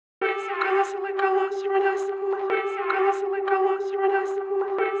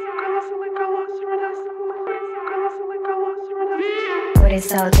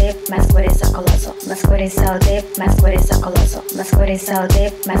so deep, my squid is so colossal. My squid is so deep, my squid is so colossal. My squid is so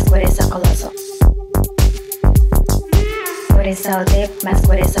deep, my squid is so colossal. Squid is so deep, my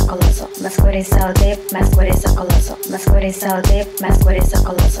squid is so colossal. My squid is so deep, my squid is so colossal. My squid is so deep, my squid is so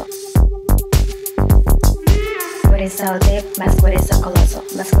colossal. Squid is so deep, my squid is so colossal.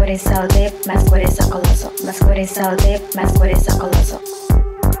 My squid is so deep, my squid is so colossal. My squid is so deep, my squid is so colossal.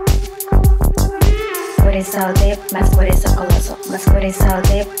 Squid is so deep, my squid is so colossal. My squid is so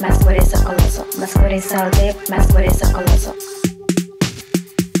deep, my squid is so colossal. My squid is so deep, my squid is so colossal.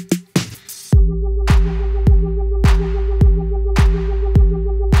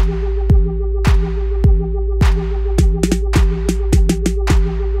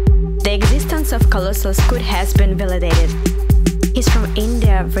 The existence of Colossal squid has been validated. He's from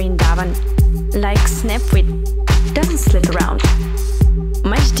India, Vrindavan. Like Knapweed, doesn't slip around.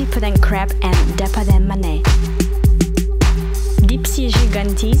 Much deeper than crab and dapper than Monae. Deep sea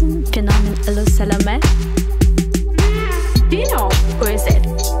gigantism, Phenom Lu Salome. Do you know who is it?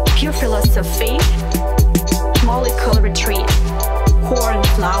 Pure philosophy, molecule retreat, corn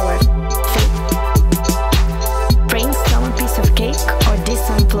flour, fake. Brainstorm a piece of cake or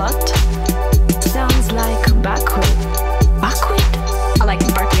decent plot. Sounds like buckwheat. Buckwheat? I like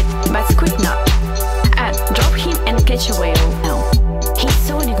buckwheat, but squid not. Drop him and catch a whale. No. He's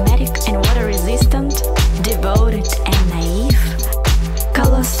so enigmatic and water-resistant, devoted and naive.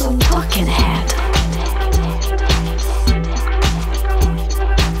 Colossal talking head.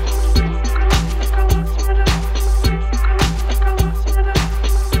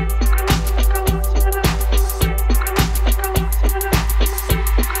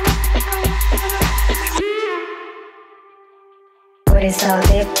 Squid is so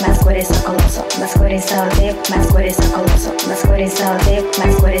deep, my squid is so colossal. My squid is so deep, my squid is so colossal. My squid is so deep, my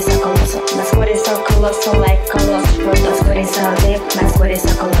squid is so colossal. My squid is so colossal like colossal. My squid is so deep, my squid is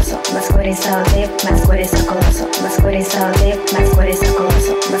so colossal. My squid is so deep, my squid is so colossal. My squid is so deep, my squid is so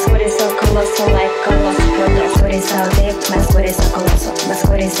colossal. My squid is so colossal like colossal. My squid is so deep, my squid is so colossal. My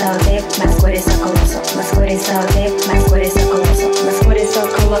squid is so deep, my squid is so colossal. My squid is so deep, my squid is so colossal. My squid is so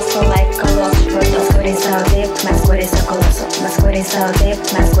colossal like colossal. My squid is so deep, my squid is so colossal. My squid is so deep,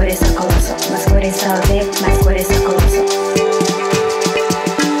 my squid is so colossal. My squid is so deep, my squid is so colossal.